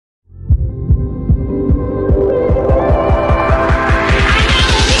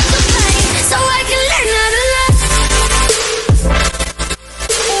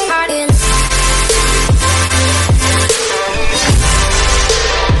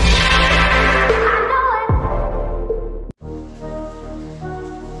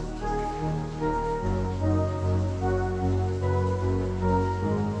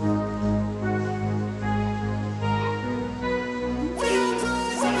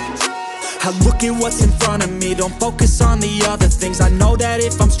I look at what's in front of me, don't focus on the other things. I know that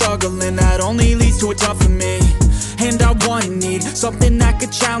if I'm struggling, that only leads to a tough for me. And I want and need something that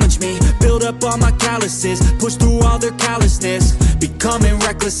could challenge me, build up all my calluses, push through all their callousness. Becoming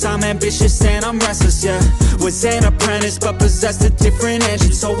reckless, I'm ambitious and I'm restless, yeah. Was an apprentice but possessed a different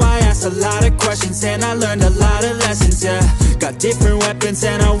engine, so I asked a lot of questions and I learned a lot of lessons, yeah. Got different weapons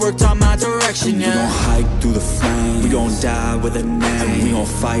and I worked on my direction, yeah. We gon' hike through the flames, we gon' die with a name, and we gon'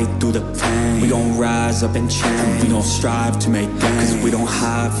 fight through the pain, we gon' rise up and change, we gon' strive to make gains, cause we don't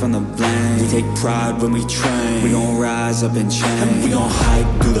hide from the blame, we take pride when we train, we gon' rise up and change, and we gon'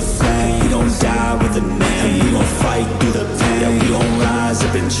 hike through the flames, we gon' die with a name, and we gon' fight through the pain, yeah, we gon' rise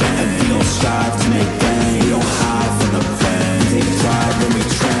up and change, and we gon' strive to make gains, we don't hide from the blame, we take pride when we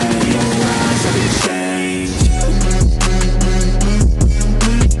train, we gon' rise up and change.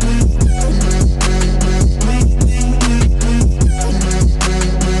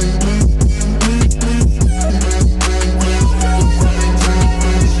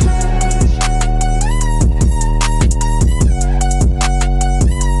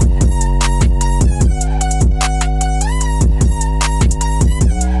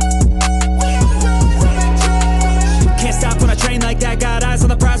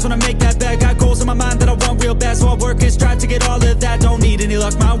 When I make that bet, got goals in my mind that I want real bad, so I work and strive to get all of that. Don't need any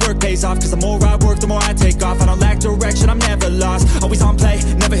luck, my work pays off, cause the more I work, the more I take off. I don't lack direction, I'm never lost, always on play,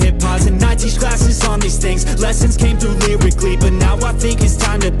 never hit pause. And I teach classes on these things, lessons came through lyrically, but now I think it's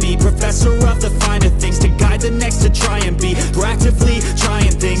time to be professor of the finer things, to guide the next, to try and be proactively trying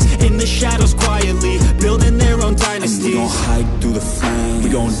things in the shadows quietly, building their own dynasty. We gon' hike through the flames,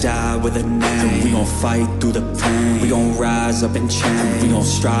 we gon' die with a name, we gon' fight through the pain, we gon' rise up and change, we gon'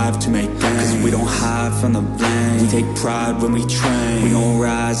 strive to make gains, cause we don't hide from the blame, we take pride when we train, we gon'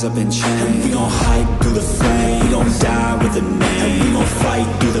 rise up and change, we gon' hike through the flame, we gon' die with a name, we gon' fight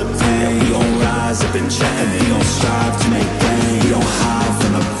through the pain, we gon' rise up and change, we gon' strive to make gains, we don't hide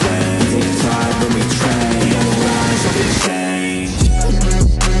from the blame, we take pride when we train, we gon' rise up and change.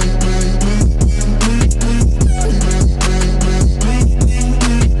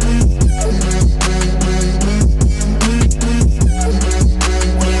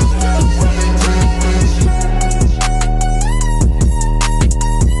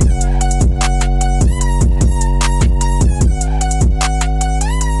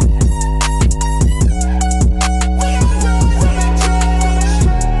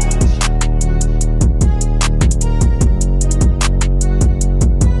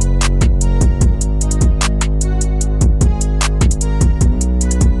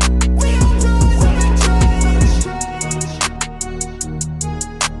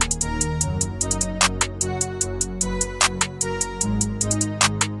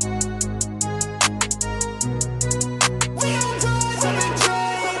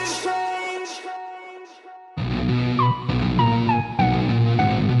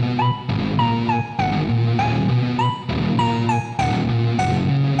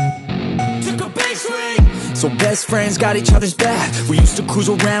 So best friends got each other's back. We used to cruise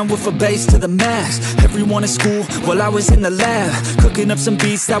around with a bass to the max. Everyone in school while I was in the lab, cooking up some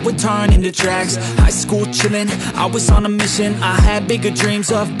beats that would turn into tracks. High school chillin', I was on a mission. I had bigger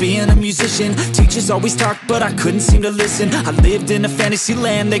dreams of being a musician. Teachers always talked but I couldn't seem to listen. I lived in a fantasy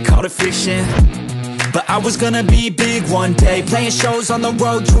land, they called it fiction. But I was gonna be big one day, playing shows on the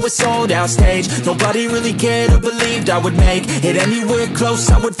road to a sold out stage. Nobody really cared or believed I would make it anywhere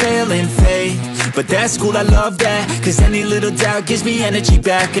close, I would fail and fade. But that's cool, I love that, cause any little doubt gives me energy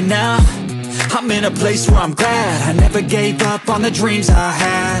back. And now, I'm in a place where I'm glad I never gave up on the dreams I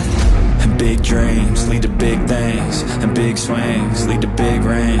had. And big dreams lead to big things, and big swings lead to big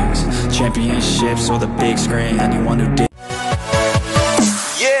rings. Championships or the big screen, anyone who did